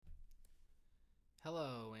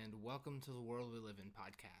welcome to the World We Live In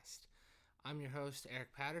podcast. I'm your host,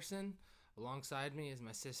 Eric Patterson. Alongside me is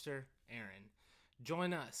my sister, Erin.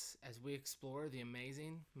 Join us as we explore the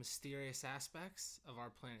amazing, mysterious aspects of our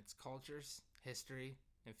planet's cultures, history,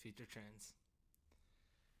 and future trends.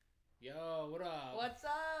 Yo, what up? What's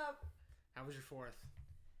up? How was your 4th?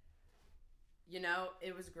 You know,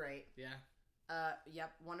 it was great. Yeah?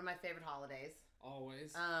 Yep, one of my favorite holidays.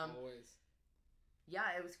 Always. Always. Yeah,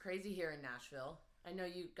 it was crazy here in Nashville. I know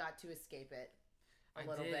you got to escape it a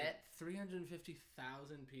little did. bit.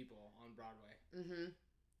 350,000 people on Broadway. Mm-hmm.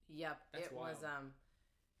 Yep. That's wild.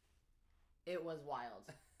 It was wild.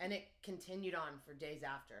 And it continued on for days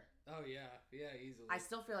after. Oh, yeah. Yeah, easily. I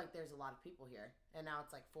still feel like there's a lot of people here. And now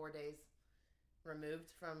it's like 4 days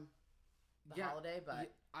removed from the holiday,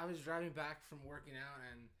 but... I was driving back from working out,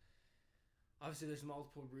 and obviously there's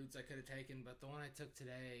multiple routes I could have taken, but the one I took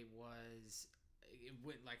today was... It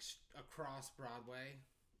went like across Broadway,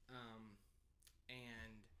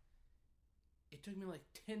 and it took me like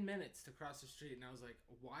 10 minutes to cross the street, and I was like,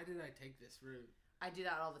 why did I take this route? I do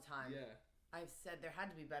that all the time. Yeah. I've said there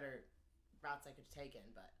had to be better routes I could have taken,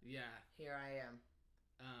 but yeah, here I am.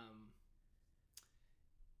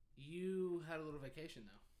 You had a little vacation,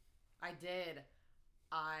 though. I did.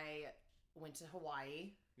 I went to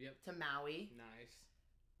Hawaii. Yep. To Maui. Nice.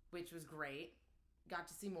 Which was great. Got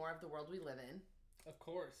to see more of the world we live in. Of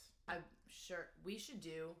course. I'm sure we should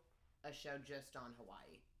do a show just on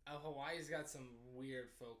Hawaii. Oh, Hawaii's got some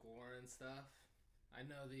weird folklore and stuff. I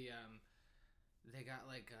know they got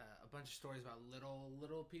like a bunch of stories about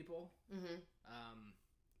little people. Mm-hmm.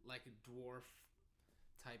 Like a dwarf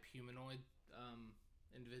type humanoid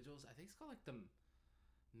individuals. I think it's called like the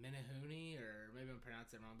Menehune, or maybe I'm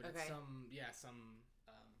pronouncing it wrong, but it's some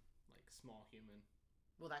like small human.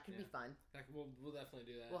 Well, that could be fun. We'll definitely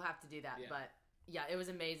do that. We'll have to do that. Yeah. But yeah, it was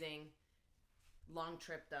amazing. Long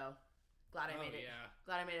trip though. Glad I made it. Yeah.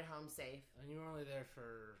 Glad I made it home safe. And you were only there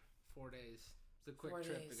for 4 days. It's a quick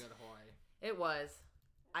trip to go to Hawaii. It was.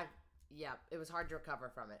 It was hard to recover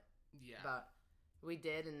from it. Yeah. But we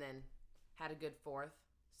did, and then had a good 4th.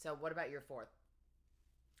 So what about your 4th?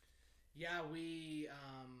 Yeah, we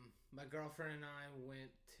my girlfriend and I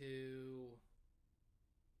went to...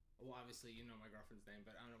 Well, obviously, you know my girlfriend's name,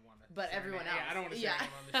 but I don't want to... But everyone else. Yeah, I don't want to say her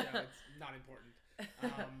name on the show. It's not important.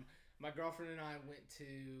 My girlfriend and I went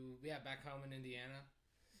to... back home in Indiana.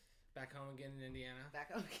 Back home again in Indiana.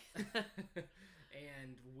 Back home again.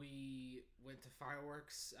 And we went to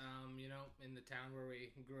fireworks, in the town where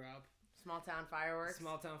we grew up. Small town fireworks.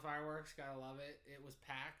 Small town fireworks. Gotta love it. It was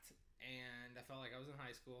packed, and I felt like I was in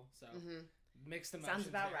high school. So, mixed emotions. Sounds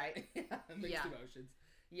about right. Mixed emotions.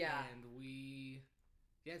 Yeah. And we...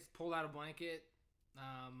 Just pulled out a blanket.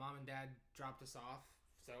 Mom and Dad dropped us off.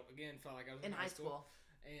 So again, felt like I was in high school.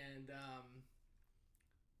 And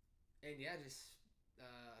just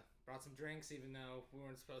brought some drinks, even though we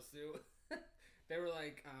weren't supposed to. They were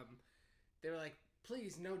like,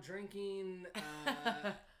 please, no drinking.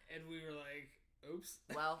 And we were like, oops.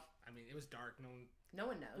 Well, I mean, it was dark. No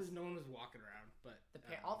one knows. No one was walking around, but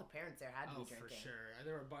all the parents there had to be drinking. Oh, for sure.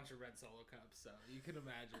 There were a bunch of red Solo cups, so you can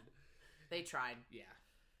imagine. They tried. Yeah.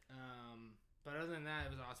 But other than that,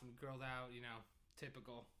 it was awesome. We grilled out,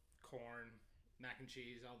 typical corn, mac and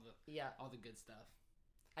cheese, all the good stuff.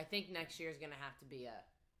 I think next year is going to have to be a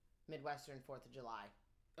Midwestern 4th of July.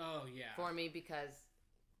 Oh, yeah. For me, because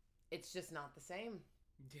it's just not the same.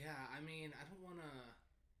 Yeah, I mean, I don't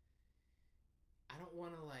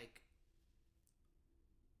want to, like...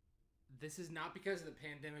 This is not because of the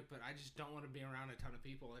pandemic, but I just don't want to be around a ton of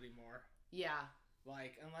people anymore. Yeah.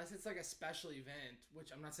 Like, unless it's like a special event,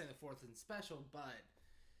 which I'm not saying the 4th isn't special, but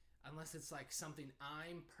unless it's like something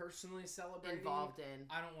I'm personally celebrating, involved in,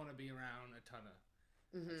 I don't want to be around a ton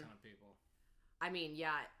of people. I mean,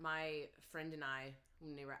 yeah, my friend and I,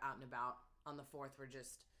 when we were out and about on the 4th,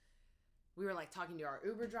 we were like talking to our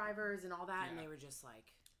Uber drivers and all that, and they were just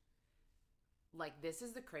like, this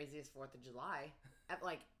is the craziest 4th of July.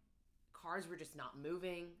 Cars were just not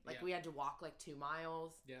moving. We had to walk 2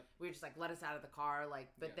 miles. Yep. We were just let us out of the car.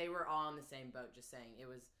 But they were all in the same boat, just saying it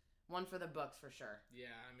was one for the books for sure.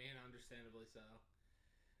 Yeah, I mean, understandably so.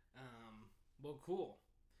 Well, cool.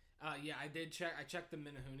 I did check. I checked the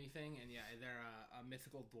Menehune thing, and they're a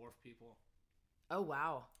mythical dwarf people. Oh,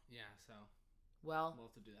 wow. Yeah, so. Well, we'll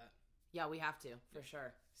have to do that. Yeah, we have to, for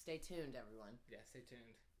sure. Stay tuned, everyone. Yeah, stay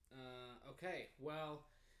tuned. Okay, well,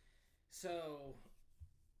 so...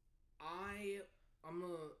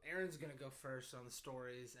 Aaron's gonna go first on the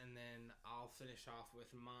stories, and then I'll finish off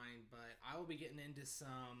with mine. But I will be getting into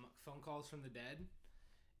some phone calls from the dead,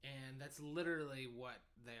 and that's literally what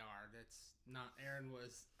they are. That's not. Aaron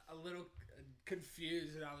was a little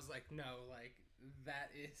confused, and I was like, no, like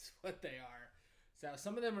that is what they are. So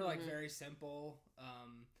some of them are like very simple,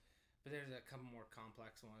 but there's a couple more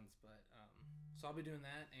complex ones. But so I'll be doing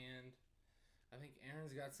that, and I think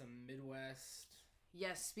Aaron's got some Midwest.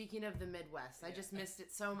 Yes, speaking of the Midwest, I just missed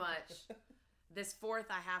it so much. This 4th,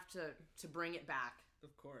 I have to bring it back.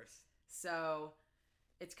 Of course. So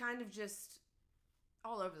it's kind of just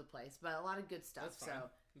all over the place, but a lot of good stuff. That's fine. So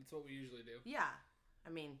that's what we usually do. Yeah. I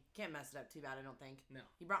mean, can't mess it up too bad, I don't think. No.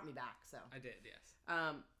 You brought me back, so. I did, yes.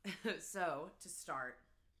 So, to start,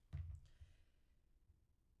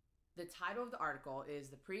 the title of the article is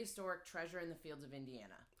The Prehistoric Treasure in the Fields of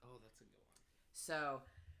Indiana. Oh, that's a good one. So,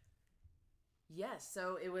 yes,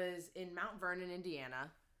 so it was in Mount Vernon,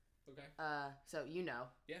 Indiana. Okay. So, you know.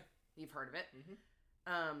 Yeah. You've heard of it.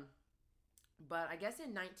 Mm-hmm. But I guess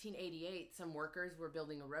in 1988, some workers were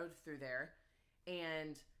building a road through there,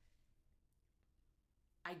 and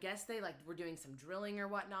I guess they like were doing some drilling or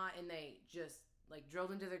whatnot, and they just like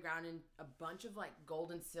drilled into the ground, and a bunch of like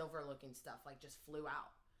gold and silver looking stuff like just flew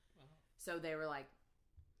out. Uh-huh. So they were like,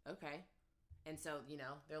 okay. And so, you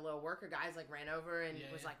know, their little worker guys like ran over and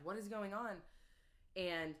was like, what is going on?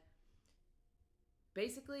 And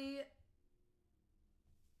basically,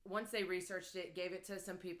 once they researched it, gave it to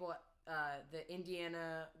some people, the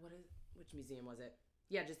Indiana, which museum was it?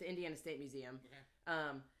 Yeah, just the Indiana State Museum.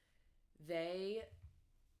 Okay.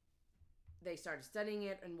 They started studying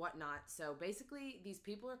it and whatnot. So basically, these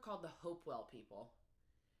people are called the Hopewell people.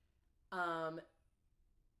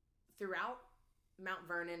 Throughout Mount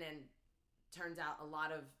Vernon and turns out a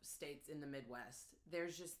lot of states in the Midwest,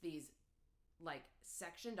 there's just these like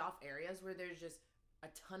sectioned off areas where there's just a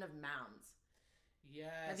ton of mounds.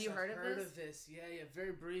 Yes, have you heard of this? Yeah,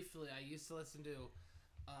 very briefly. I used to listen to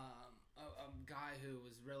a guy who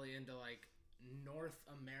was really into like North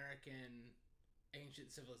American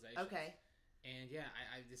ancient civilizations. Okay. And yeah,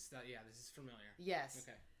 I just thought, this is familiar. Yes.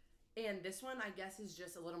 Okay. And this one, I guess, is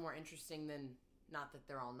just a little more interesting than, not that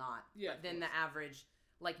they're all not, but than the average,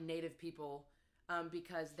 like, native people,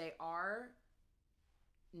 because they are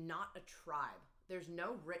not a tribe. There's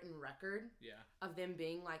no written record of them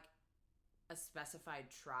being, like, a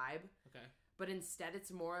specified tribe. Okay. But instead,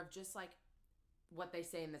 it's more of just, like, what they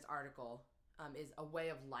say in this article is a way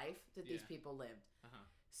of life that these people lived. Uh-huh.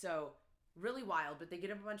 So, really wild, but they get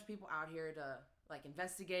a bunch of people out here to, like,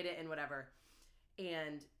 investigate it and whatever.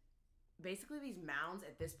 And basically these mounds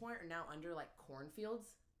at this point are now under, like,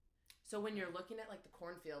 cornfields. So when you're looking at, like, the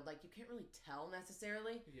cornfield, like, you can't really tell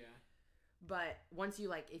necessarily. Yeah. But once you,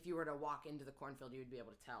 like, if you were to walk into the cornfield, you would be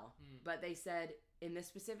able to tell. But they said in this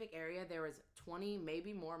specific area, there was 20,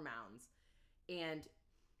 maybe more mounds. And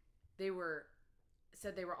they were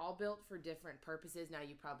all built for different purposes. Now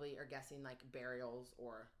you probably are guessing, like, burials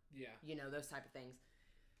or, you know, those type of things.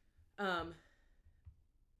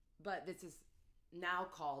 But this is now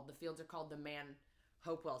called, the fields are called the Man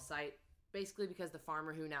Hopewell site, basically because the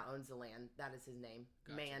farmer who now owns the land, that is his name,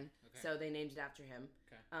 gotcha. Man. Okay. So they named it after him.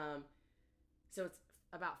 Okay. So it's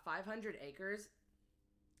about 500 acres,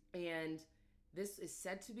 and this is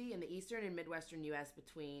said to be in the eastern and midwestern U.S.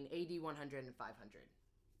 between AD 100 and 500.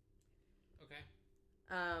 Okay.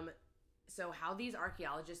 So how these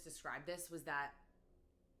archaeologists described this was that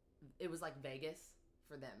it was like Vegas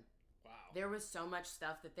for them. Wow. There was so much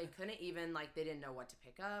stuff that they couldn't even, like, they didn't know what to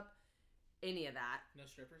pick up, any of that. No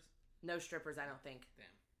strippers? No strippers, I don't think. Damn.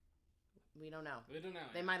 We don't know. We don't know.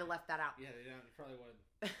 They might have left that out. Yeah, they don't. They probably would.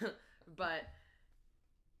 But,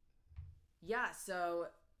 yeah, so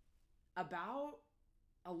about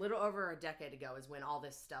a little over a decade ago is when all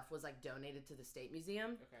this stuff was, like, donated to the State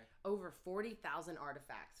Museum. Okay. Over 40,000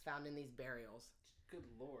 artifacts found in these burials. Good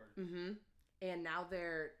Lord. Mm-hmm. And now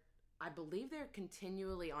I believe they're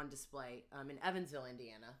continually on display in Evansville,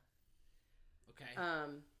 Indiana. Okay.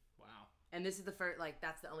 Wow. And this is the first, like,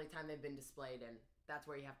 that's the only time they've been displayed, and that's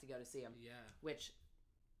where you have to go to see them. Yeah. Which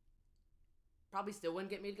probably still wouldn't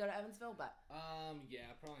get me to go to Evansville, but...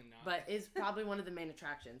 yeah, probably not. But it's probably one of the main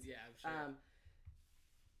attractions. Yeah, I'm sure.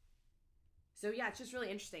 So, yeah, it's just really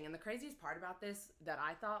interesting. And the craziest part about this that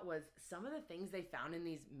I thought was some of the things they found in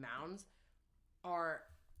these mounds are,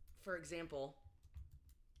 for example,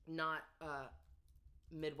 not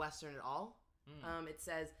Midwestern at all. It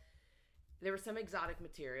says there were some exotic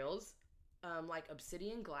materials, like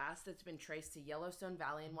obsidian glass that's been traced to Yellowstone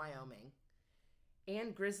Valley in Wyoming,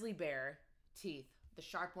 and grizzly bear teeth, the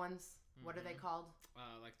sharp ones. What are they called?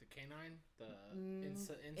 Like the canine, the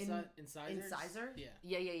incisors. Incisor?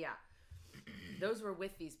 Yeah. Those were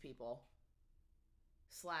with these people.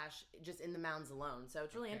 / just in the mounds alone. So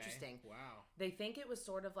it's really interesting. Wow. They think it was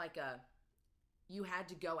sort of like you had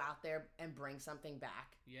to go out there and bring something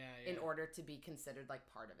back in order to be considered like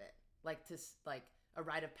part of it, like to like a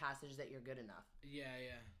rite of passage that you're good enough. Yeah.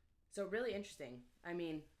 So really interesting. I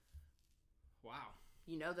mean, wow.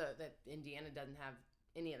 You know that Indiana doesn't have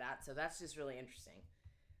any of that, so that's just really interesting.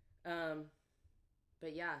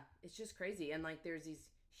 But yeah, it's just crazy. And like there's these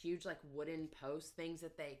huge like wooden post things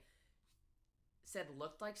that they said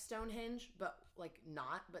looked like Stonehenge, but like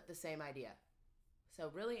not, but the same idea. So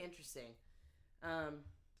really interesting. But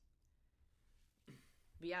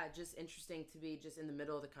yeah, just interesting to be just in the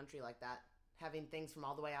middle of the country like that, having things from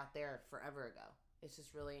all the way out there forever ago. It's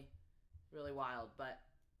just really, really wild. But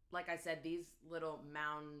like I said, these little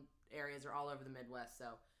mound areas are all over the Midwest,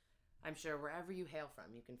 so I'm sure wherever you hail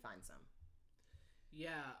from, you can find some.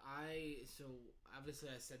 Yeah, so obviously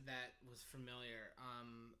I said that was familiar.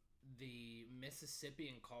 The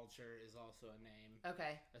Mississippian culture is also a name.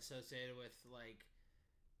 Okay. Associated with like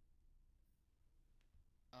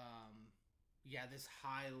this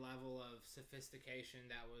high level of sophistication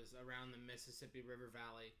that was around the Mississippi River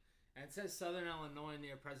Valley. And it says Southern Illinois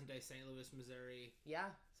near present-day St. Louis, Missouri.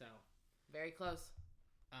 Yeah. So. Very close.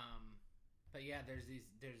 But yeah, there's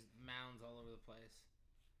mounds all over the place.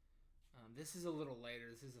 This is a little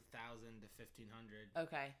later. This is 1,000 to 1,500.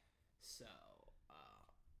 Okay. So,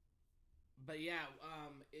 but yeah,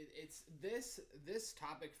 it's this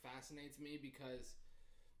topic fascinates me because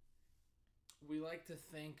we like to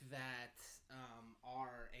think that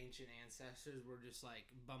our ancient ancestors were just like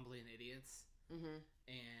bumbling idiots,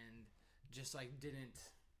 and just like didn't,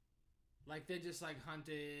 like they just like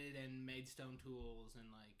hunted and made stone tools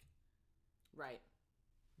and like, right,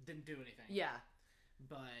 didn't do anything. Yeah,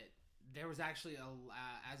 but there was actually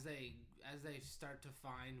as they start to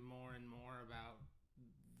find more and more about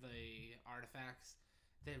the artifacts,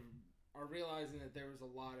 they are realizing that there was a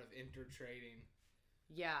lot of intertrading.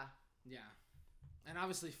 Yeah. And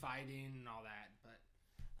obviously fighting and all that, but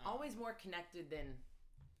always more connected than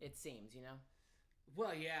it seems, you know.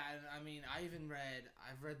 Well, yeah, I mean,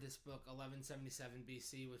 I've read this book 1177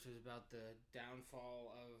 BC, which was about the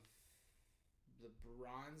downfall of the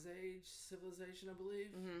Bronze Age civilization, I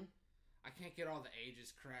believe. I can't get all the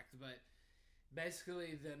ages correct, but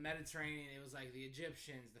basically the Mediterranean, it was like the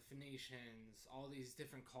Egyptians, the Phoenicians, all these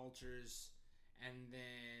different cultures, and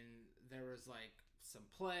then there was like some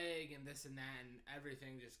plague and this and that, and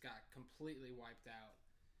everything just got completely wiped out.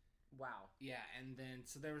 Wow. Yeah, and then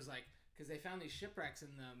so there was like, because they found these shipwrecks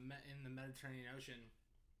in the Mediterranean Ocean,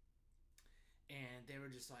 and they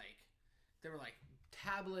were just like, there were like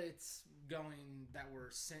tablets going that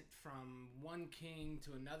were sent from one king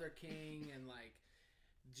to another king, and like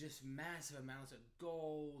just massive amounts of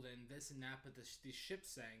gold and this and that, but these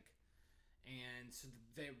ships sank, and so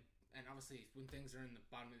and obviously when things are in the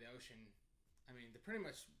bottom of the ocean, I mean they're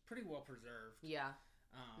pretty well preserved. Yeah.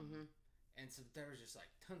 And so there was just like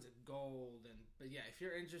tons of gold, but yeah, if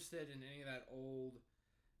you're interested in any of that old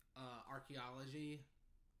archaeology,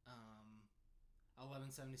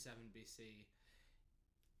 1177 BC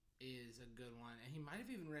is a good one, and he might have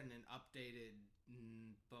even written an updated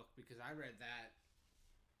book, because I read that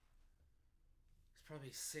it's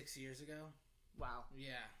probably 6 years ago. Wow.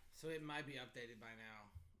 Yeah, so it might be updated by now.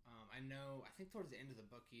 I think towards the end of the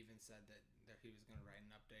book he even said that he was going to write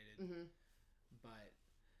an updated, but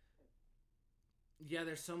yeah,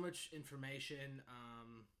 there's so much information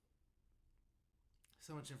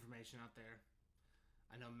out there.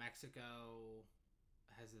 I know Mexico's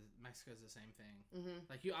the same thing.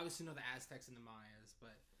 Like, you obviously know the Aztecs and the Mayas,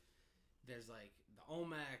 but there's like the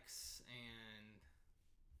Olmecs, and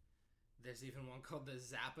there's even one called the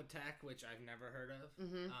Zapotec, which I've never heard of.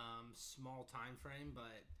 Small time frame,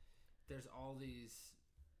 but there's all these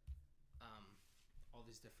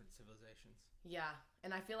different civilizations. Yeah,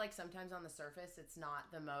 and I feel like sometimes on the surface it's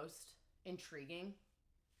not the most intriguing.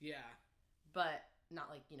 Yeah. But not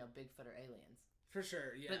like, Bigfoot or aliens. For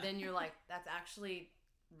sure, yeah. But then you're like, that's actually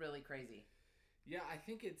really crazy. Yeah, I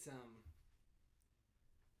think it's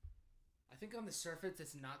I think on the surface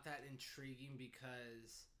it's not that intriguing,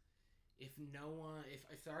 because if the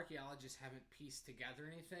archaeologists haven't pieced together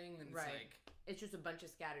anything, then it's like, it's just a bunch of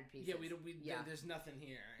scattered pieces. Yeah, there's nothing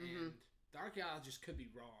here, and the archaeologists could be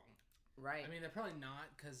wrong. Right. I mean, they're probably not,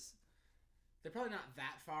 because they're probably not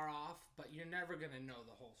that far off, but you're never gonna know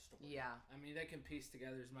the whole story. Yeah. I mean, they can piece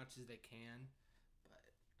together as much as they can,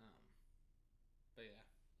 but yeah.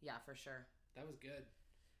 Yeah, for sure. That was good.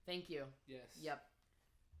 Thank you. Yes. Yep.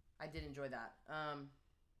 I did enjoy that.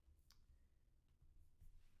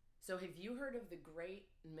 So have you heard of the Great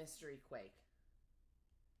Mystery Quake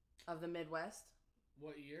of the Midwest?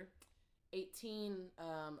 What year?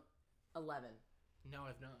 1811. No,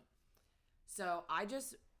 I've not. So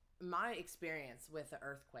my experience with the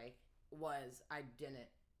earthquake was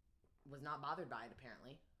was not bothered by it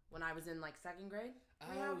apparently. When I was in like second grade. Oh,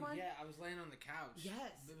 yeah. I was laying on the couch.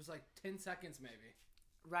 Yes. It was like 10 seconds maybe.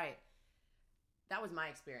 Right. That was my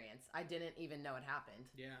experience. I didn't even know it happened.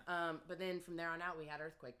 Yeah. But then from there on out, we had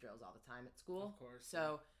earthquake drills all the time at school. Of course.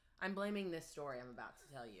 So I'm blaming this story I'm about to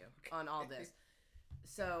tell you on all this.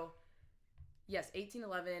 So, yes,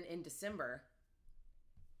 1811 in December,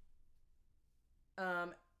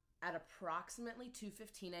 at approximately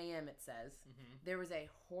 2:15 a.m., it says, there was a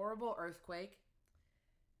horrible earthquake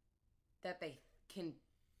that they can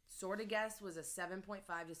sort of guess was a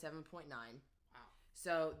 7.5 to 7.9. Wow.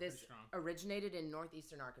 So this originated in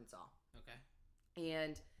northeastern Arkansas. Okay.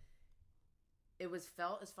 And it was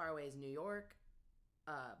felt as far away as New York,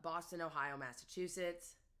 Boston, Ohio,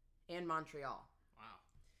 Massachusetts, and Montreal. Wow.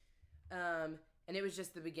 And it was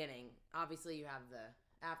just the beginning. Obviously, you have the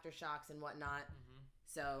aftershocks and whatnot.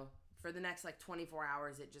 So for the next like 24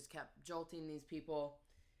 hours, it just kept jolting these people.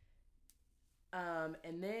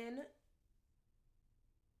 And then,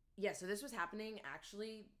 yeah, so this was happening.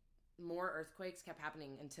 Actually, more earthquakes kept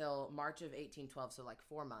happening until March of 1812. So like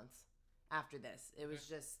 4 months after this. It was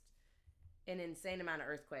just an insane amount of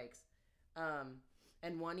earthquakes.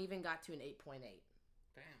 And one even got to an 8.8. Damn.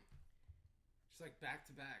 Just like back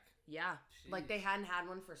to back. Yeah. Jeez. Like they hadn't had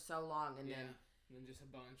one for so long. And then just a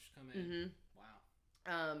bunch come in. Wow.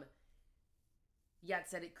 Yeah, it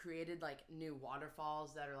said it created like new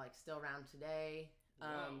waterfalls that are like still around today.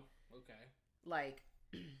 Okay. Like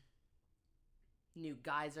new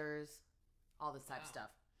geysers, all this type of stuff.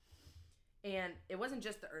 And it wasn't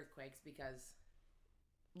just the earthquakes, because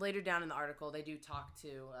later down in the article they do talk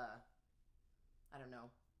to I don't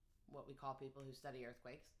know what we call people who study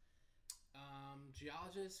earthquakes.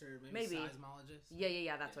 Geologists or maybe seismologists.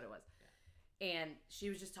 Yeah, that's what it was. Yeah. And she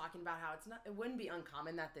was just talking about how it wouldn't be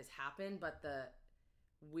uncommon that this happened, but the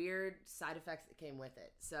weird side effects that came with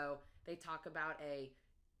it. So they talk about a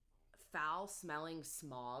foul smelling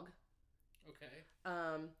smog. Okay.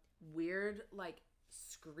 Weird like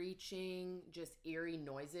screeching, just eerie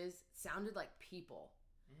noises. Sounded like people.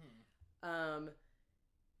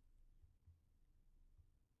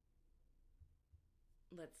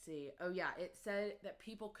 Let's see. Oh yeah, it said that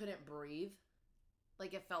people couldn't breathe.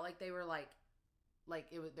 Like it felt like they were like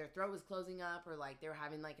it was, their throat was closing up, or like they were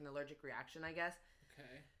having like an allergic reaction, I guess.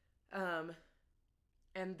 Okay.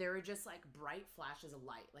 And there were just like bright flashes of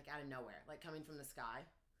light, like out of nowhere, like coming from the sky.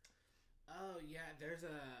 Oh yeah, I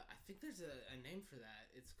think there's a name for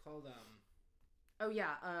that. It's called Oh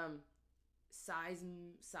yeah,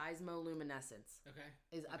 seismoluminescence. Okay.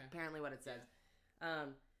 Is apparently what it says.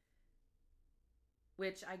 Yeah.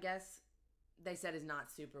 Which I guess they said is not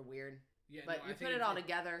super weird. Yeah, but you put it all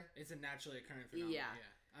together. It's a naturally occurring phenomenon. Yeah.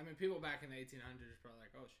 I mean, people back in the 1800s are probably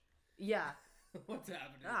like, oh, yeah. What's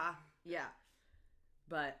happening? Yeah.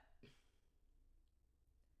 But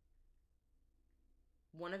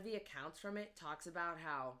one of the accounts from it talks about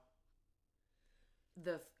how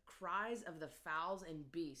the cries of the fowls and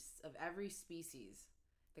beasts of every species,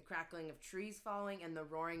 the crackling of trees falling, and the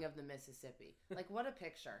roaring of the Mississippi. Like, what a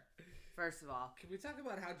picture, first of all. Can we talk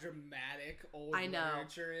about how dramatic old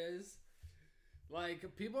literature is?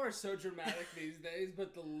 Like, people are so dramatic these days,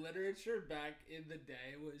 but the literature back in the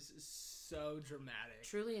day was so dramatic.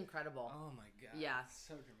 Truly incredible. Oh my god. Yeah.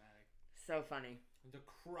 So dramatic. So funny. The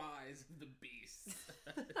cries of the beasts.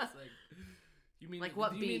 It's like, you mean like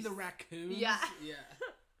what beast? You mean the raccoons? Yeah. Yeah.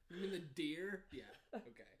 You mean the deer? Yeah.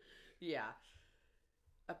 Okay. Yeah.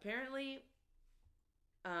 Apparently,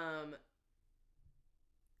 the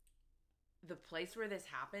place where this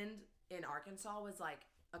happened in Arkansas was like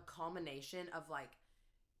a culmination of like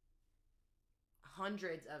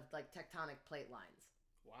hundreds of like tectonic plate lines.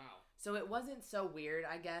 Wow. So it wasn't so weird,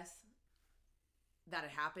 I guess, that it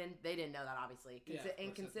happened. They didn't know that, obviously.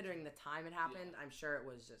 And considering the time it happened, I'm sure it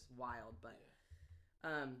was just wild. But,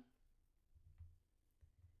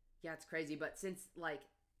 yeah, it's crazy. But since like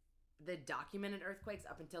the documented earthquakes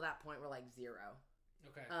up until that point were like 0.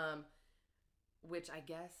 Okay. Which I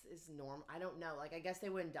guess is normal. I don't know. Like, I guess they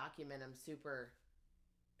wouldn't document them super.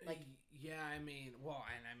 Like, yeah, I mean, it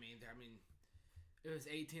was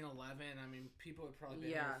 1811. I mean, people had probably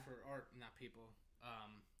been here for, or not people,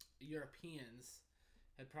 Europeans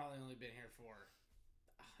had probably only been here for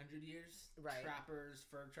 100 years. Right. Trappers,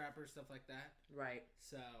 fur trappers, stuff like that. Right.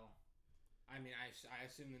 So, I mean, I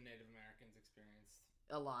assume the Native Americans experienced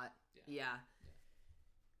a lot. Yeah.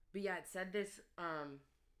 But yeah, it said this,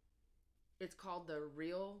 it's called the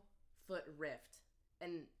Real Foot Rift.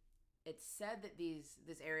 And it said that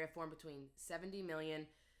this area formed between 70 million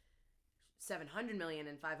 700 million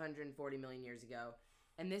and 540 million years ago.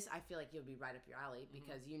 And this, I feel like you'll be right up your alley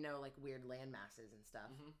because you know, like, weird land masses and stuff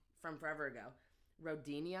from forever ago.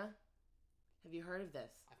 Rodinia. Have you heard of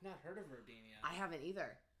this? I've not heard of Rodinia. I haven't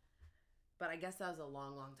either. But I guess that was a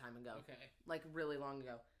long, long time ago. Okay. Like, really long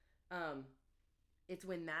ago. It's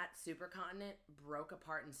when that supercontinent broke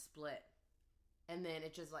apart and split. And then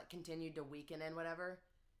it just, like, continued to weaken and whatever.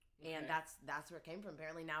 Okay. And that's where it came from.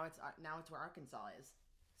 Apparently now it's where Arkansas is.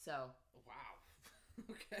 So. Wow.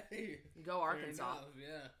 Okay. Go Arkansas. Fair enough,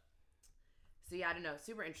 yeah. So yeah, I don't know.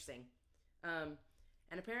 Super interesting. And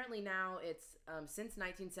apparently now it's since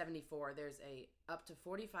 1974, there's a up to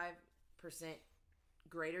 45%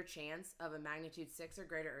 greater chance of a magnitude 6 or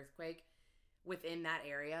greater earthquake within that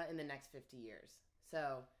area in the next 50 years.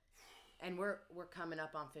 So, and we're coming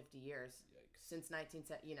up on 50 years. Yikes. Since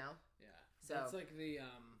 1970, you know. Yeah. So that's like the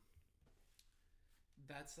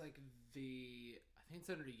I think it's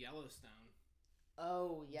under Yellowstone.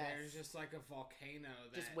 Oh, yes. There's just like a volcano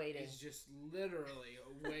that just waiting. is just literally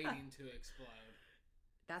waiting to explode.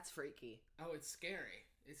 That's freaky. Oh, it's scary.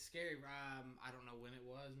 It's scary. I don't know when it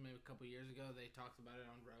was. Maybe a couple years ago. They talked about it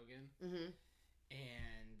on Rogan. Mm-hmm.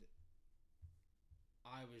 And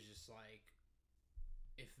I was just like,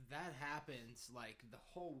 if that happens, like, the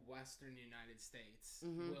whole western United States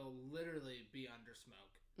will literally be under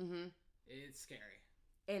smoke. Mm-hmm. It's scary.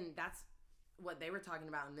 And that's what they were talking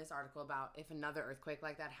about in this article about if another earthquake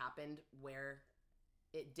like that happened where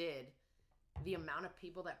it did, the amount of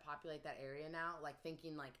people that populate that area now, like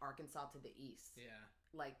thinking like Arkansas to the east. Yeah.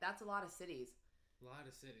 Like that's a lot of cities. A lot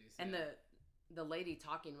of cities. And yeah. the lady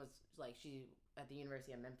talking was like, she at the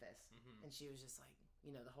University of Memphis. And she was just like,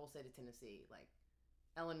 you know, the whole state of Tennessee, like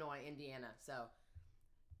Illinois, Indiana. So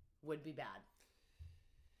would be bad.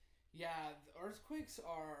 Yeah, earthquakes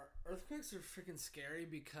are freaking scary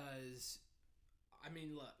because, I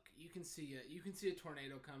mean, look, you can see a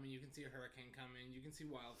tornado coming, you can see a hurricane coming, you can see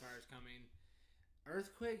wildfires coming.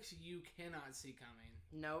 Earthquakes you cannot see coming.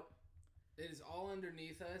 Nope. It is all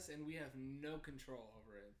underneath us, and we have no control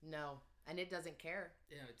over it. No, and it doesn't care.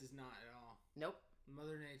 Yeah, it does not at all. Nope.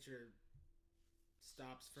 Mother Nature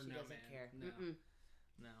stops for she no doesn't man. care. No. Mm-mm.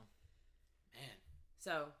 No. Man.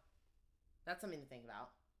 So, that's something to think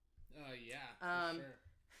about. Oh, yeah, for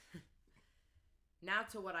sure. Now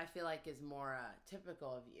to what I feel like is more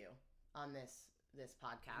typical of you on this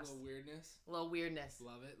podcast. A little weirdness. A little weirdness.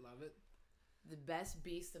 Love it, love it. The best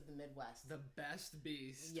beast of the Midwest. The best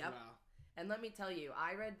beast. Yep. Wow. And let me tell you,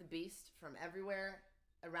 I read The Beast from everywhere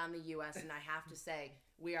around the U.S., and I have to say,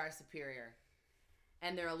 we are superior.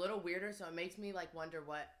 And they're a little weirder, so it makes me like wonder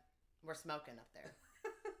what we're smoking up there.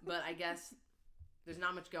 But I guess there's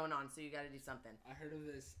not much going on, so you got to do something. I heard of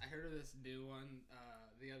this new one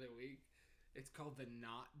the other week. It's called the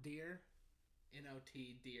Not Deer.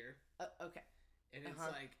 N-O-T deer. Okay. And it's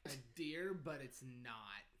like a deer, but it's not.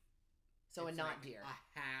 So it's a not like deer.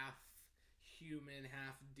 A half human,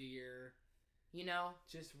 half deer. You know?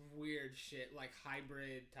 Just weird shit, like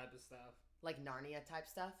hybrid type of stuff. Like Narnia type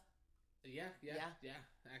stuff? Yeah.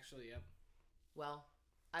 Actually, yep. Well,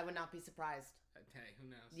 I would not be surprised. Hey, who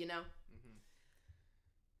knows? You know?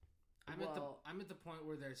 I'm at the point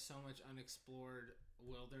where there's so much unexplored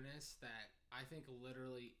wilderness that I think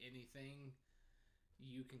literally anything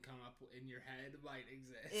you can come up in your head might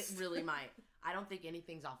exist. It really might. I don't think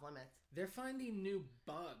anything's off limits. They're finding new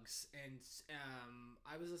bugs, and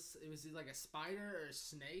it was like a spider or a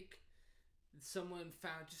snake. Someone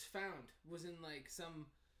was in like some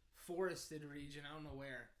forested region. I don't know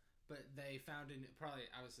where, but they found in probably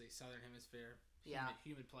obviously southern hemisphere,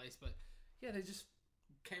 humid place. But yeah, they just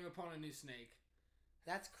came upon a new snake.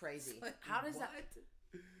 That's crazy. Like, how does that?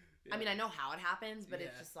 Yeah. I mean, I know how it happens, but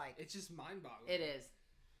it's just like it's just mind-boggling. It is.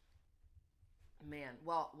 Man,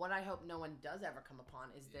 well, what I hope no one does ever come upon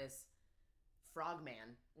is this frog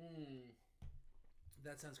man.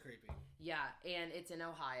 That sounds creepy. Yeah, and it's in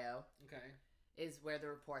Ohio. Okay. Is where the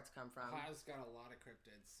reports come from. Ohio's got a lot of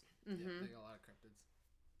cryptids. Mm-hmm. Yeah, they got a lot of cryptids.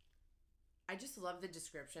 I just love the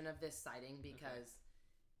description of this sighting because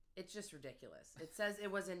it's just ridiculous. It says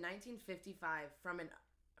it was in 1955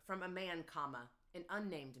 from a man, an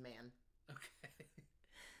unnamed man. Okay.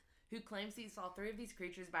 Who claims he saw 3 of these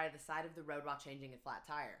creatures by the side of the road while changing a flat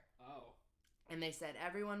tire. Oh. And they said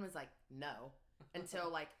everyone was like, no. Until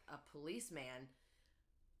like a policeman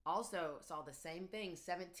also saw the same thing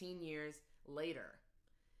 17 years later.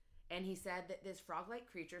 And he said that this frog-like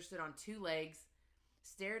creature stood on 2 legs,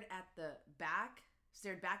 stared back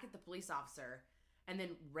at the police officer, and then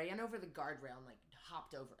ran over the guardrail and like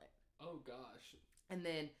hopped over it. Oh gosh. And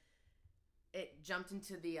then it jumped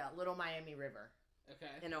into the Little Miami River.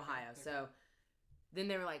 Okay. In Ohio. Okay. So then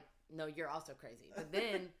they were like, no, you're also crazy. But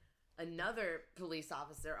then another police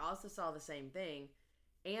officer also saw the same thing,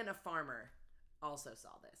 and a farmer also saw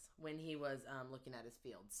this when he was looking at his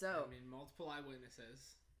field. So I mean, multiple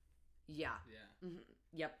eyewitnesses. Yeah. Yeah. Mm-hmm.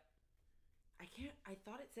 Yep. I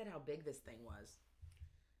thought it said how big this thing was.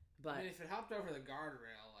 But I mean, if it hopped over the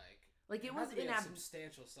guardrail, it was in a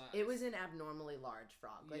substantial size. It was an abnormally large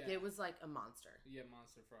frog. It was like a monster. Yeah,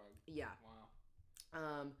 monster frog. Yeah. Wow.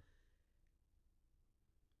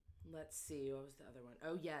 Let's see. What was the other one?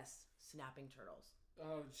 Oh yes, snapping turtles.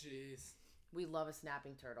 Oh jeez. We love a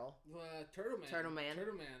snapping turtle. Turtle Man. Turtle Man.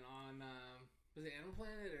 Turtle Man on was it Animal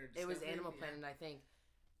Planet or Discovery? It was Animal Planet, I think.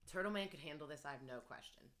 Turtle Man could handle this. I have no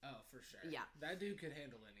question. Oh, for sure. Yeah. That dude could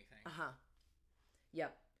handle anything.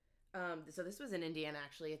 Yep. So this was in Indiana,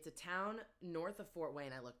 actually. It's a town north of Fort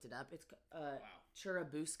Wayne. I looked it up. It's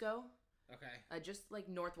Churubusco. Okay. Just like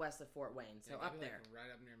northwest of Fort Wayne, so up there.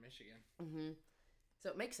 Right up near Michigan. Mm-hmm. So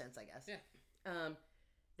it makes sense, I guess. Yeah.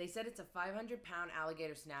 They said it's a 500-pound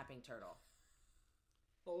alligator snapping turtle.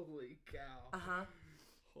 Holy cow. Uh-huh.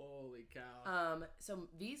 Holy cow. So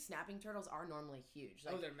these snapping turtles are normally huge.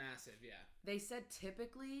 They're massive, yeah. They said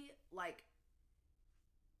typically,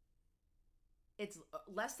 it's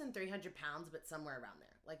less than 300 pounds, but somewhere around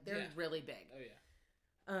there. They're really big. Oh,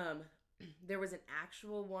 yeah. There was an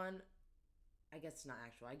actual one, I guess not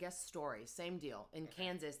actual, I guess story, same deal. In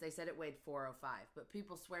Kansas, they said it weighed 405, but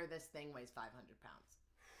people swear this thing weighs 500 pounds.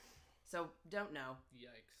 So, don't know.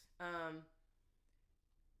 Yikes.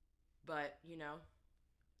 But,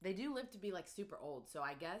 they do live to be, super old, so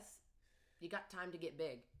I guess you got time to get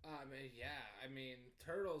big. Yeah. I mean,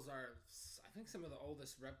 turtles are, I think, some of the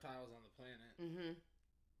oldest reptiles on the planet. Mm-hmm.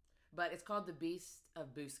 But it's called the Beast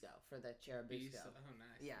of Busco for the Churubusco. Oh,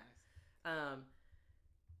 nice. Yeah. Nice.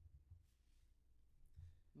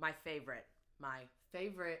 My favorite,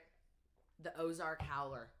 the Ozark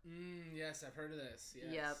Howler. Yes, I've heard of this.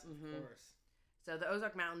 Yes, yep. Mm-hmm. Of course. So the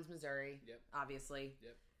Ozark Mountains, Missouri. Yep. Obviously.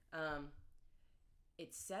 Yep.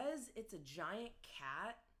 It says it's a giant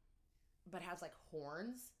cat, but has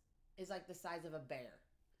horns. Is the size of a bear.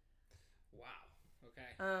 Wow.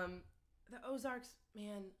 Okay. The Ozarks,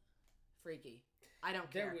 man, freaky. I don't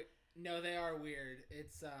care. No, they are weird.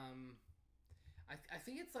 It's I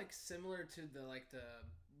think it's similar to the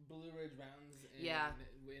Blue Ridge Mountains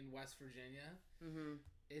in West Virginia. Mm-hmm.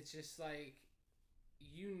 It's just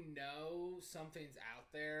something's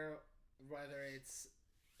out there, whether it's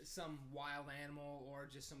some wild animal or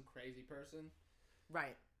just some crazy person.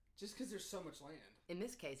 Right. Just because there's so much land. In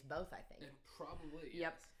this case, both, I think. Probably,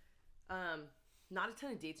 yes. Yep. Not a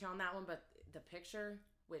ton of detail on that one, but the picture,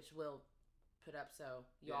 which we'll put up so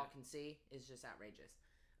you all can see, is just outrageous.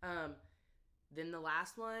 Then the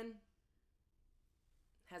last one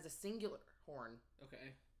has a singular horn.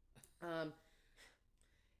 Okay.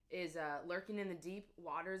 Is lurking in the deep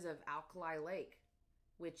waters of Alkali Lake,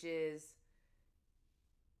 which is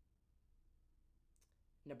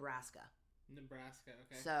Nebraska.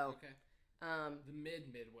 Okay. So, okay. The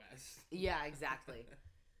Midwest. Yeah, exactly.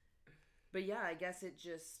 But yeah, I guess it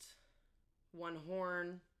just one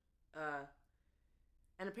horn,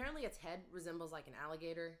 and apparently its head resembles an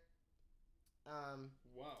alligator.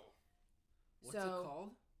 Whoa. What's it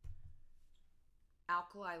called?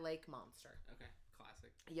 Alkali Lake Monster. Okay,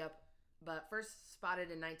 classic. Yep. But first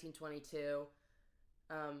spotted in 1922.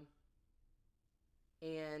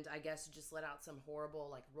 And I guess just let out some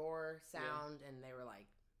horrible roar sound, and they were like,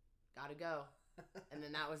 gotta go. And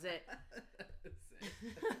then that was it.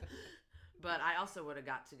 But I also would have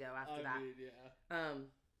got to go after that. Mean, yeah.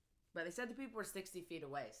 But they said the people were 60 feet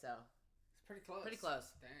away, so it's pretty close. Pretty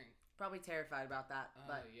close. Dang. Probably terrified about that.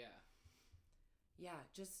 But yeah. Yeah,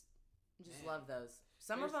 just love those.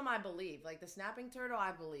 Some of them I believe. The snapping turtle,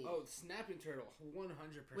 I believe. Oh, the snapping turtle,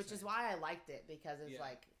 100%. Which is why I liked it, because it's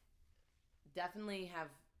definitely have,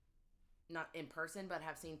 not in person, but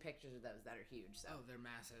have seen pictures of those that are huge. So. Oh, they're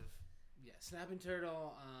massive. Yeah, snapping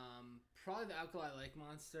turtle, probably the Alkali Lake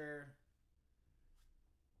Monster.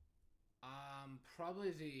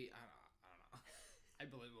 Probably the, I don't know. I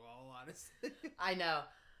believe them all, honestly. I know.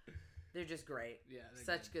 They're just great. Yeah.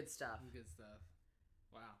 Such good stuff. Good stuff.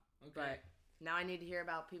 Wow. Okay. But now I need to hear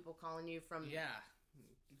about people calling you from... Yeah.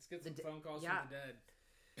 Let's get some phone calls from the dead.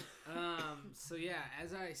 So yeah,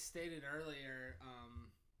 as I stated earlier,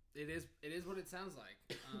 it is what it sounds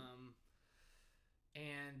like.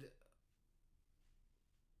 And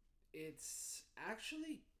it's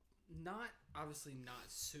actually obviously not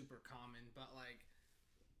super common, but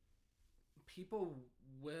people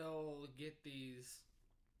will get these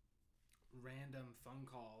random phone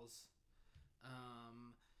calls,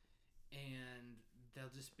 and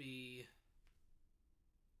they'll just be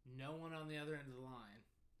no one on the other end of the line,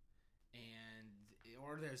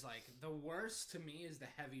 or there's like, the worst to me is the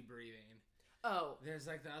heavy breathing. Oh, there's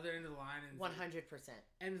like the other end of the line, and 100%.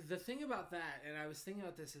 And the thing about that, and I was thinking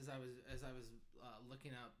about this as I was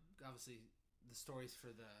looking up, obviously, the stories for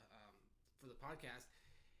the podcast.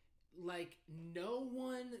 Like, no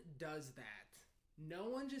one does that. No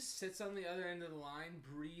one just sits on the other end of the line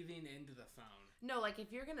breathing into the phone. No, like,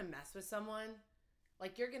 if you're gonna mess with someone,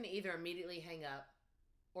 like, you're gonna either immediately hang up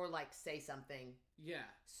or like say something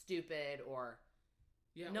stupid, or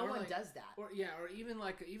no one does that. Or even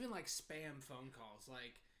like spam phone calls.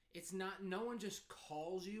 Like, it's not, no one just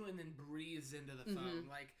calls you and then breathes into the phone.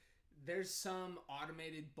 Like, there's some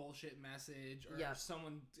automated bullshit message, or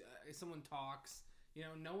someone talks. You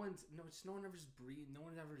know, no one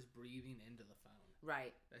ever is breathing into the phone.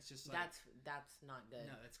 Right. That's just like, that's not good.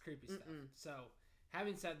 No, that's creepy stuff. So,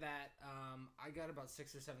 having said that, I got about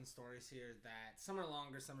 6 or 7 stories here that some are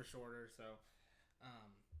longer, some are shorter.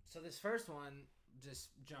 So this first one, just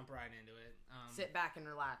jump right into it. Sit back and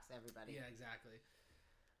relax, everybody. Yeah, exactly.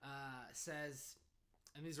 Says,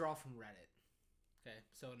 and these are all from Reddit. Okay,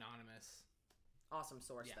 so anonymous. Awesome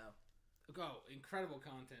source, though. Go, incredible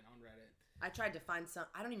content on Reddit. I tried to find some.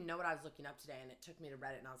 I don't even know what I was looking up today, and it took me to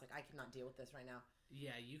Reddit, and I was like, I cannot deal with this right now.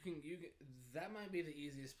 Yeah, you can. That might be the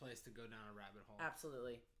easiest place to go down a rabbit hole.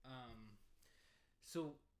 Absolutely.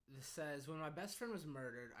 So this says, when my best friend was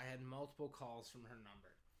murdered, I had multiple calls from her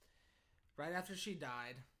number. Right after she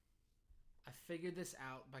died, I figured this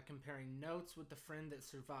out by comparing notes with the friend that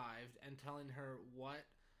survived and telling her what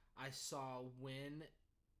I saw when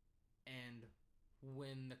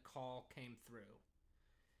the call came through.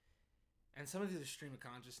 And some of these are stream of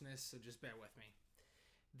consciousness, so just bear with me.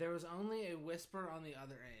 There was only a whisper on the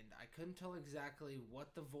other end. I couldn't tell exactly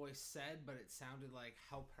what the voice said, but it sounded like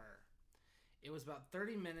help her. It was about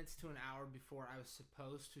 30 minutes to an hour before I was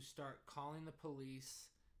supposed to start calling the police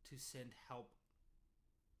to send help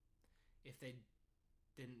if they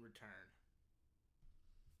didn't return.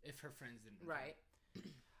 If her friends didn't return. Right.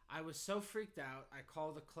 I was so freaked out, I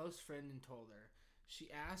called a close friend and told her. She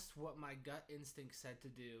asked what my gut instinct said to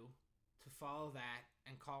do, to follow that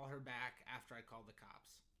and call her back after I called the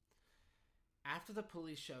cops. After the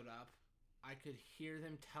police showed up, I could hear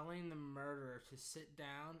them telling the murderer to sit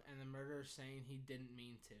down and the murderer saying he didn't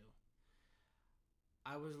mean to.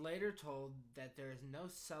 I was later told that there is no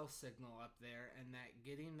cell signal up there and that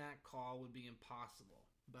getting that call would be impossible,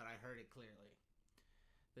 but I heard it clearly.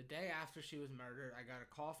 The day after she was murdered, I got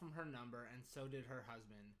a call from her number, and so did her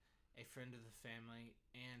husband, a friend of the family,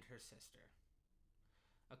 and her sister.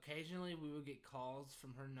 Occasionally, we would get calls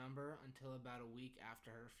from her number until about a week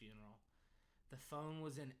after her funeral. The phone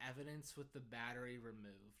was in evidence with the battery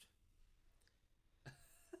removed.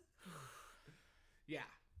 Yeah.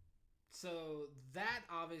 So that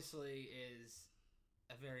obviously is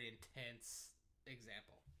a very intense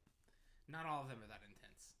example. Not all of them are that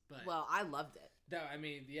intense, but... Well, I loved it. No, I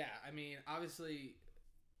mean, yeah. I mean, obviously,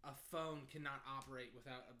 a phone cannot operate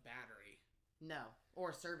without a battery. No.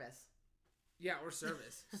 Or service. Yeah, or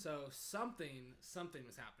service. So something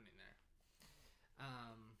was happening there.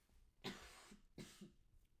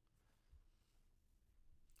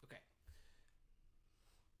 Okay.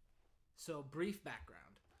 So, brief background.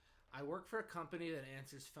 I work for a company that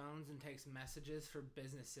answers phones and takes messages for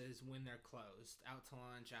businesses when they're closed, out to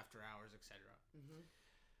lunch, after hours, etc. Mm-hmm.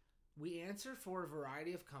 We answer for a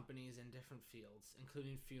variety of companies in different fields,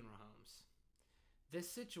 including funeral homes. This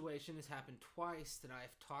situation has happened twice that I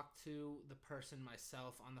have talked to the person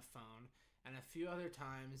myself on the phone, and a few other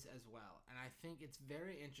times as well. And I think it's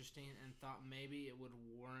very interesting and thought maybe it would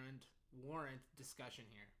warrant discussion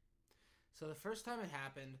here. So the first time it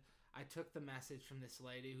happened, I took the message from this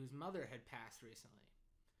lady whose mother had passed recently.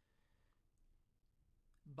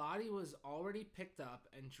 Body was already picked up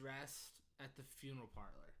and dressed at the funeral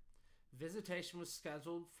parlor. Visitation was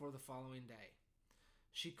scheduled for the following day.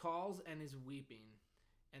 She calls and is weeping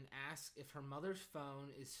and asks if her mother's phone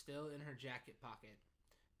is still in her jacket pocket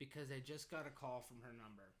because they just got a call from her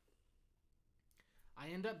number. I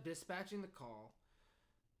end up dispatching the call,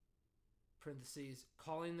 parentheses,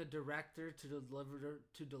 calling the director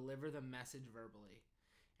to deliver the message verbally,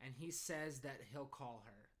 and he says that he'll call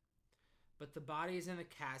her. But the body is in the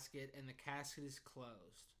casket and the casket is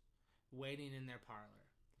closed, waiting in their parlor.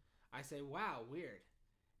 I say, wow, weird.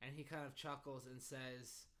 And he kind of chuckles and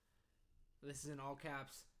says, this is in all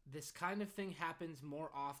caps, this kind of thing happens more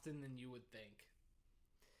often than you would think.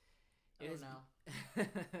 No.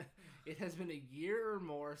 It has been a year or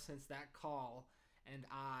more since that call, it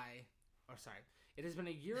has been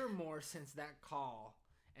a year or more since that call,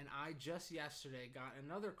 And I just yesterday got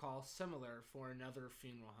another call similar for another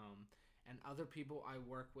funeral home. And other people I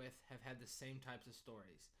work with have had the same types of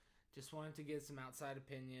stories. Just wanted to get some outside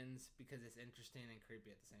opinions because it's interesting and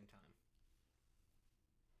creepy at the same time.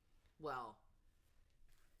 Well,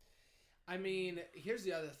 I mean, here's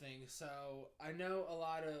the other thing. So, I know a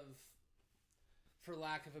lot of, for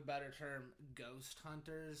lack of a better term, ghost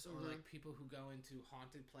hunters or like people who go into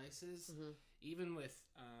haunted places, even with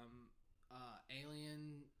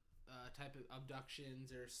alien type of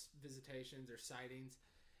abductions or visitations or sightings,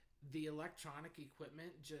 the electronic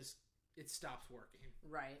equipment just, it stops working.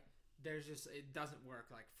 Right. It doesn't work.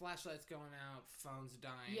 Like flashlights going out, phones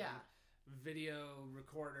dying. Yeah. Video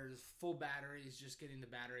recorders, full batteries, just getting the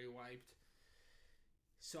battery wiped.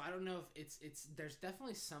 So I don't know if it's there's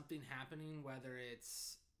definitely something happening, whether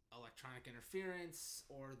it's electronic interference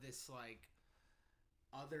or this like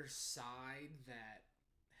other side that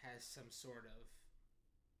has some sort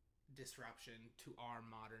of disruption to our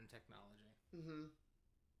modern technology.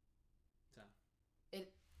 So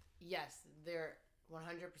yes, they're 100%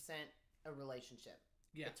 a relationship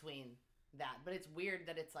between that, but it's weird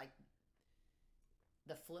that it's like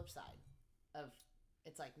the flip side of,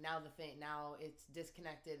 it's like now it's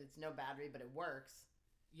disconnected, it's no battery, but it works.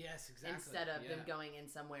 Yes, exactly. Instead of them going in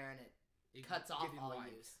somewhere and it cuts off all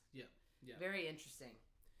use. Yeah. Very interesting.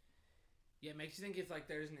 Yeah, it makes you think if like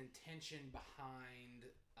there's an intention behind,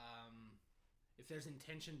 if there's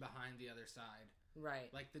intention behind the other side. Right.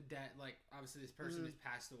 Like like obviously this person has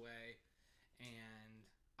passed away, and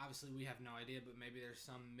obviously we have no idea, but maybe there's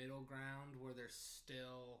some middle ground where there's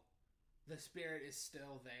still, the spirit is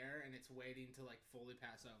still there and it's waiting to like fully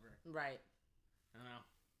pass over. Right. I don't know.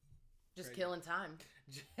 Just killing time.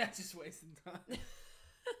 Just wasting time.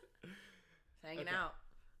 Hanging out.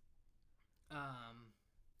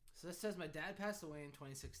 So this says my dad passed away in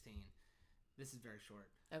 2016. This is very short.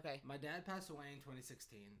 Okay. My dad passed away in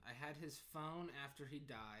 2016. I had his phone after he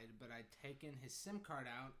died, but I'd taken his SIM card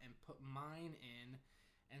out and put mine in,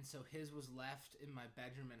 and so his was left in my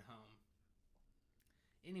bedroom at home.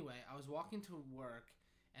 Anyway, I was walking to work,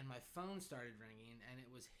 and my phone started ringing, and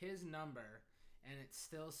it was his number, and it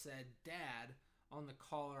still said Dad on the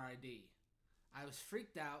caller ID. I was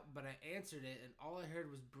freaked out, but I answered it, and all I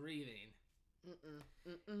heard was breathing.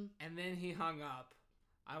 And then he hung up.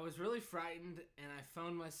 I was really frightened, and I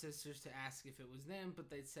phoned my sisters to ask if it was them,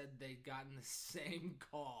 but they said they'd gotten the same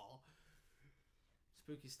call.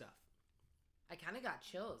 Spooky stuff. I kind of got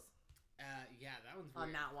chills. Yeah, that one's weird.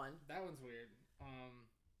 On that one. That one's weird.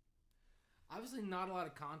 Obviously not a lot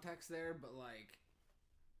of context there, but like...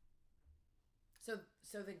 So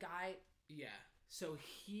the guy... Yeah. So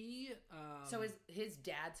he... so his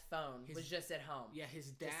dad's phone was just at home. Yeah,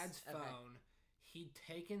 his dad's phone... Okay. He'd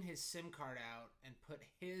taken his SIM card out and put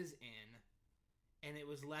his in, and it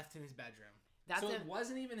was left in his bedroom. It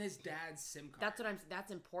wasn't even his dad's SIM card.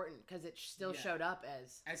 That's important because it still showed up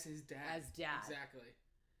as his dad. As dad. Exactly.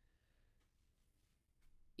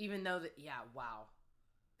 Even though wow.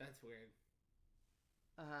 That's weird.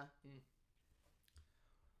 Uh-huh.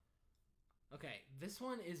 Okay, this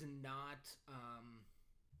one is not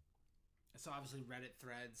so obviously Reddit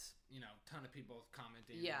threads, ton of people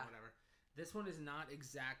commenting or whatever. This one is not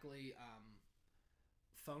exactly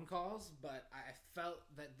phone calls, but I felt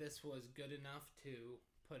that this was good enough to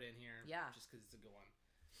put in here. Yeah. Just because it's a good one.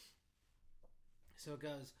 So it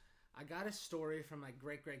goes, I got a story from my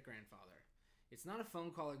great-great-grandfather. It's not a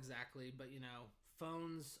phone call exactly, but,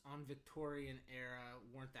 phones on Victorian era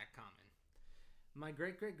weren't that common. My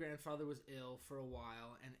great-great-grandfather was ill for a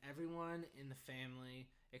while, and everyone in the family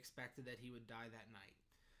expected that he would die that night.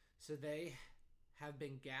 So they have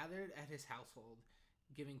been gathered at his household,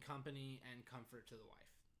 giving company and comfort to the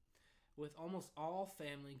wife. With almost all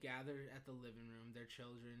family gathered at the living room, their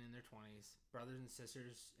children in their 20s, brothers and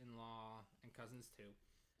sisters-in-law, and cousins too,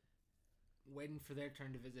 waiting for their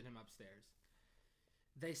turn to visit him upstairs.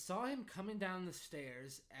 They saw him coming down the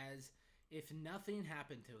stairs as if nothing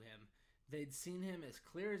happened to him. They'd seen him as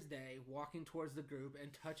clear as day, walking towards the group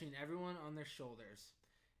and touching everyone on their shoulders,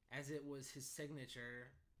 as it was his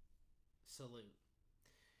signature salute.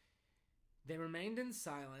 They remained in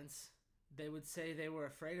silence. They would say they were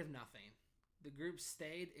afraid of nothing. The group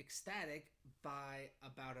stayed ecstatic by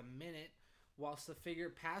about a minute whilst the figure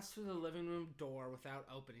passed through the living room door without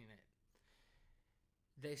opening it.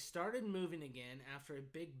 They started moving again after a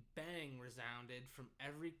big bang resounded from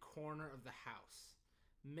every corner of the house.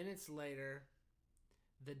 Minutes later,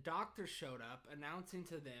 the doctor showed up, announcing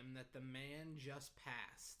to them that the man just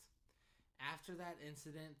passed. After that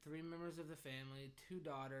incident, 3 members of the family, 2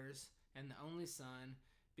 daughters, and the only son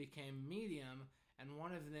became medium, and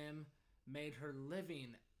one of them made her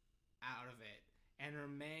living out of it and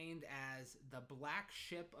remained as the black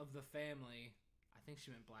sheep of the family. I think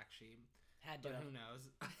she meant black sheep. Had to. But who knows?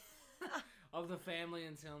 Of the family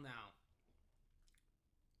until now.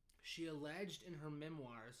 She alleged in her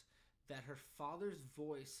memoirs that her father's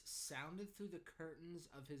voice sounded through the curtains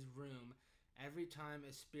of his room every time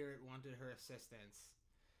a spirit wanted her assistance.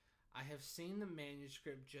 I have seen the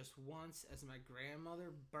manuscript just once as my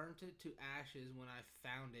grandmother burnt it to ashes when I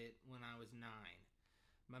found it when I was 9.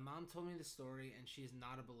 My mom told me the story and she is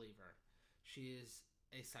not a believer. She is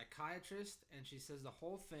a psychiatrist and she says the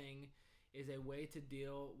whole thing is a way to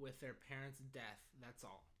deal with their parents' death, that's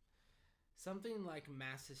all. Something like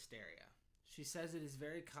mass hysteria. She says it is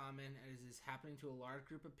very common and it is happening to a large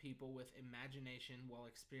group of people with imagination while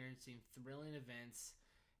experiencing thrilling events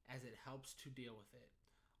as it helps to deal with it.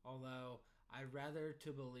 Although, I'd rather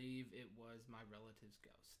to believe it was my relative's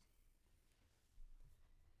ghost.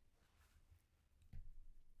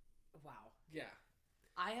 Wow. Yeah.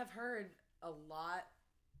 I have heard a lot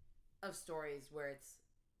of stories where it's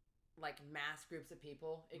like mass groups of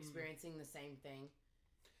people experiencing the same thing.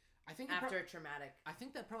 I think after a traumatic. I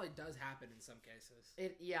think that probably does happen in some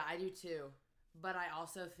cases. Yeah, I do too. But I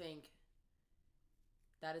also think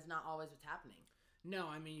that is not always what's happening. No,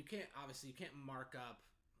 I mean, you can't mark up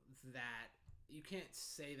that. You can't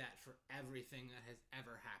say that for everything that has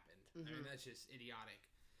ever happened. I mean, that's just idiotic.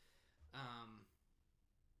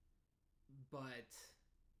 But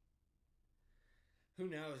who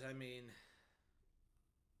knows? I mean,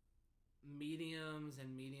 mediums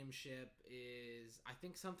and mediumship is, I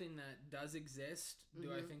think, something that does exist.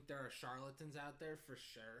 Do I think there are charlatans out there? For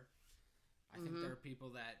sure. I think there are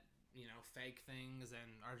people that, fake things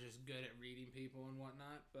and are just good at reading people and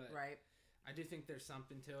whatnot. But I do think there's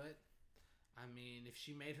something to it. I mean, if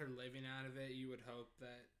she made her living out of it, you would hope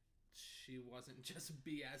that she wasn't just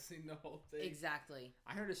BSing the whole thing. Exactly.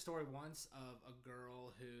 I heard a story once of a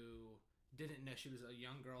girl who didn't know, she was a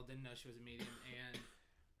young girl, didn't know she was a medium, and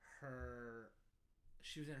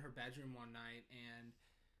she was in her bedroom one night and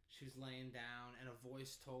she was laying down and a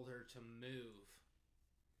voice told her to move.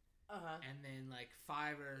 And then like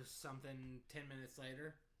 5 or something 10 minutes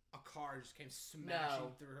later, a car just came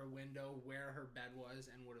smashing through her window where her bed was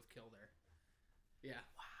and would have killed her. Yeah.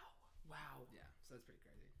 Wow. Yeah, so that's pretty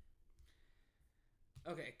crazy.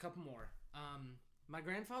 Okay, a couple more. My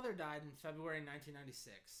grandfather died in February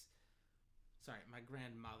 1996. Sorry, my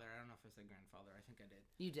grandmother. I don't know if I said grandfather. I think I did.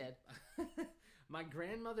 You did. My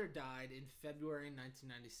grandmother died in February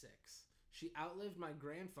 1996. She outlived my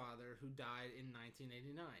grandfather, who died in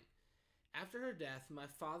 1989. After her death, my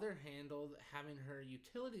father handled having her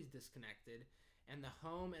utilities disconnected, and the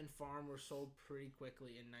home and farm were sold pretty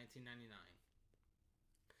quickly in 1999.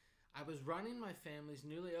 I was running my family's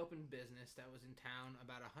newly opened business that was in town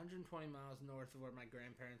about 120 miles north of where my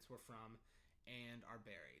grandparents were from and are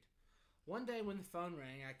buried. One day when the phone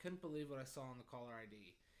rang, I couldn't believe what I saw on the caller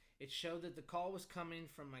ID. It showed that the call was coming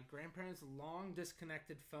from my grandparents' long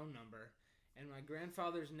disconnected phone number, and my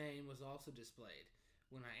grandfather's name was also displayed.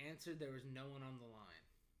 When I answered, there was no one on the line.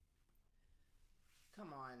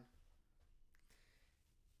 Come on.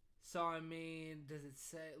 So, I mean, does it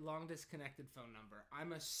say long disconnected phone number?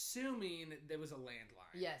 I'm assuming there was a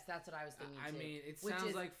landline. Yes, that's what I was thinking I too. mean, it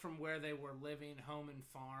sounds like from where they were living, home and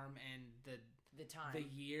farm, and the time. The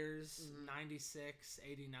years, 96,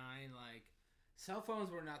 89, like, cell phones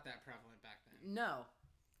were not that prevalent back then. No.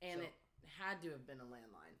 And it had to have been a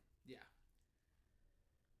landline. Yeah.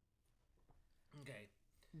 Okay.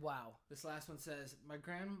 Wow. This last one says, my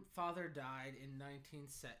grandfather died in the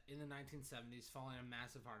 1970s following a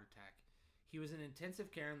massive heart attack. He was in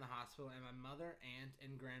intensive care in the hospital, and my mother, aunt,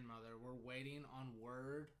 and grandmother were waiting on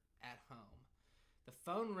word at home. The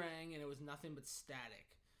phone rang, and it was nothing but static.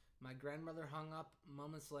 My grandmother hung up.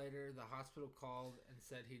 Moments later, the hospital called and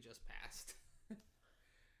said he just passed.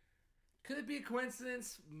 Could it be a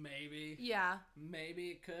coincidence? Maybe. Yeah. Maybe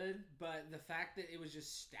it could. But the fact that it was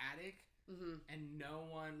just static and no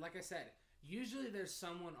one... Like I said, usually there's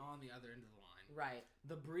someone on the other end of the line. Right.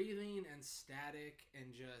 The breathing and static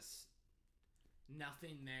and just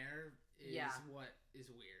nothing there is what is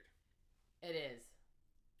weird. It is.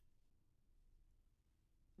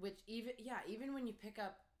 Which even when you pick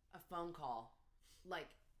up a phone call, like,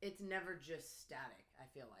 it's never just static, I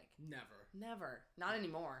feel like. Never. Not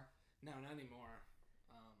anymore. No, not anymore.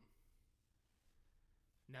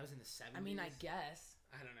 That was in the 70s. I mean, I guess.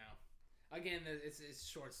 I don't know. Again, it's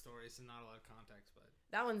short stories, so not a lot of context, but...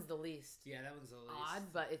 That one's the least. Yeah, that one's the least. Odd,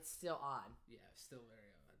 but it's still odd. Yeah, still very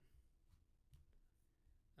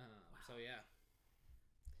odd. So, yeah.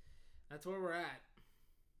 That's where we're at.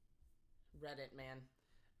 Reddit, man.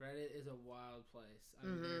 Reddit is a wild place. I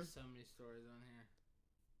mean, there's so many stories on here.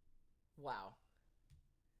 Wow.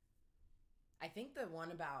 I think the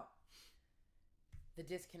one about the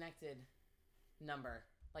disconnected number,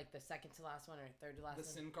 like the second to last one or third to last one. The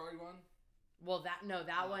SIM card one? Well,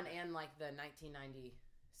 that one and like the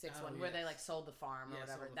 1996 one where they like sold the farm or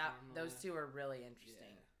whatever. Those two are really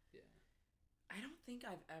interesting. Yeah. I don't think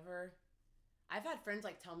I've had friends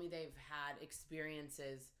like tell me they've had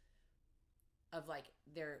experiences of like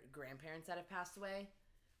their grandparents that have passed away.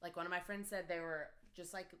 Like one of my friends said they were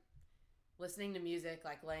just like listening to music,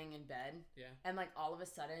 like laying in bed. Yeah. And like all of a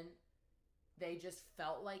sudden they just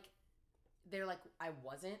felt like they're like, I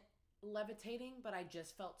wasn't levitating, but I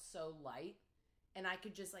just felt so light. And I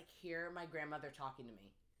could just like hear my grandmother talking to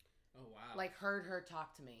me. Oh, wow. Like heard her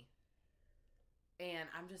talk to me. And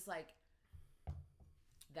I'm just like,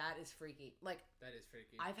 that is freaky. Like, that is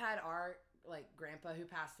freaky. I've had our like grandpa who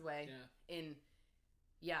passed away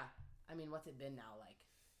I mean, what's it been now? Like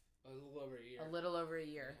a little over a year. A little over a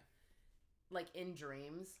year. Yeah. Like in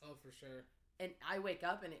dreams. Oh, for sure. And I wake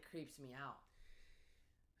up and it creeps me out.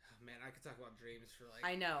 Oh, man, I could talk about dreams for like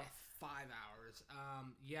I know 5 hours.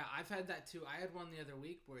 Yeah, I've had that too. I had one the other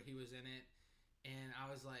week where he was in it, and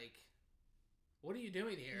I was like, "What are you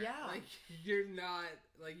doing here? Yeah, like you're not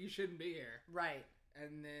like you shouldn't be here." Right.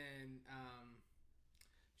 And then,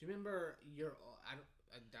 do you remember I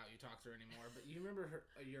doubt you talk to her anymore, but you remember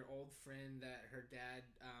your old friend that her dad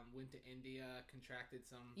went to India, contracted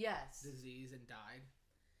some disease, and died?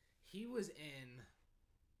 He was in.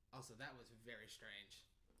 Also, that was very strange.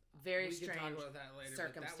 Very we strange. We can talk about that later,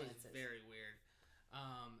 but that was very weird.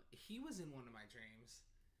 He was in one of my dreams,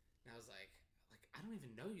 and I was like, I don't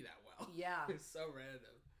even know you that well. Yeah. It's so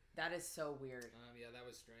random. That is so weird. Yeah, that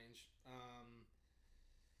was strange.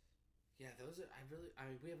 Yeah, those are.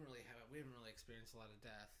 we haven't really experienced a lot of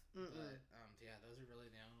death, but yeah, those are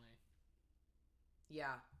really the only.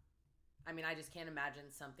 Yeah, I mean, I just can't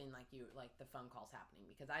imagine something like the phone calls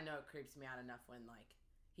happening, because I know it creeps me out enough when like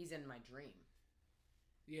he's in my dream.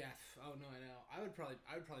 Yeah. Oh no, I know. I would probably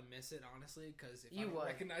miss it, honestly, because if I don't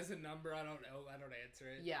recognize the number, I don't answer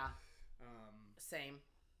it. Yeah. Same.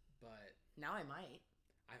 But now I might.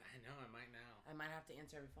 I know I might now. I might have to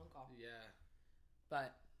answer every phone call. Yeah.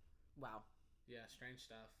 But wow. Yeah, strange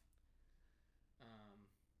stuff.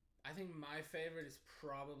 I think my favorite is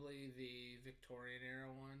probably the Victorian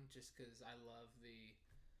era one, just because I love the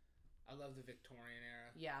Victorian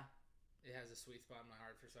era. Yeah. It has a sweet spot in my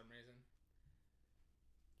heart for some reason.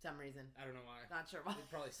 I don't know why. Not sure why. It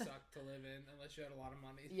probably sucked to live in unless you had a lot of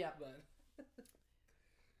money. Yeah. But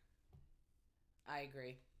I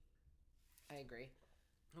agree.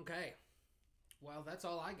 Okay. Well, that's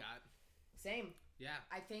all I got. Same. Yeah.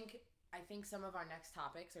 I think some of our next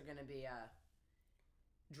topics are going to be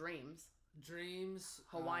dreams.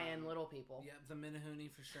 Hawaiian little people. Yep, the Minahuni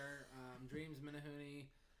for sure. Dreams, Minahuni.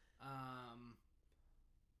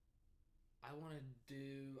 I want to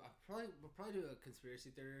do. We'll probably do a conspiracy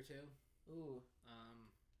theory or two. Ooh.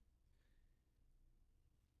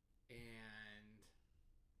 And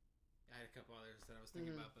I had a couple others that I was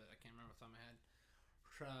thinking about, but I can't remember what's on my head.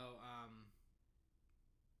 So,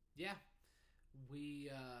 yeah, we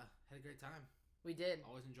had a great time. We did.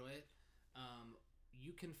 Always enjoy it.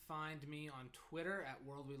 You can find me on Twitter at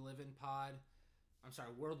World We Live Pod.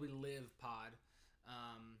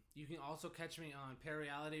 You can also catch me on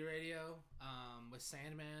Parareality Radio with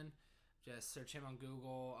Sandman. Just search him on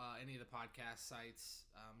Google, any of the podcast sites.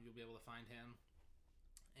 You'll be able to find him.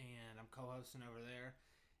 And I'm co-hosting over there.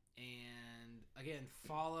 And again,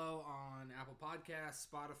 follow on Apple Podcasts,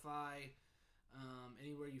 Spotify,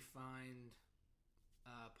 anywhere you find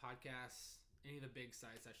podcasts, any of the big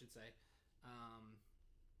sites, I should say.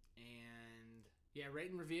 And yeah,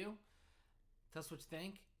 rate and review. Tell us what you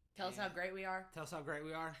think. Tell us how great we are.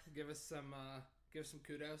 Give us some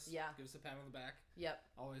kudos. Yeah. Give us a pat on the back. Yep.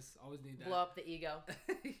 Always need that. Blow up the ego.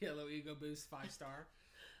 Yeah, little ego boost, 5-star.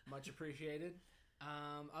 Much appreciated.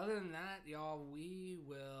 Other than that, y'all, we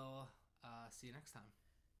will see you next time.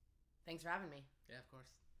 Thanks for having me. Yeah, of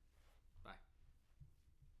course.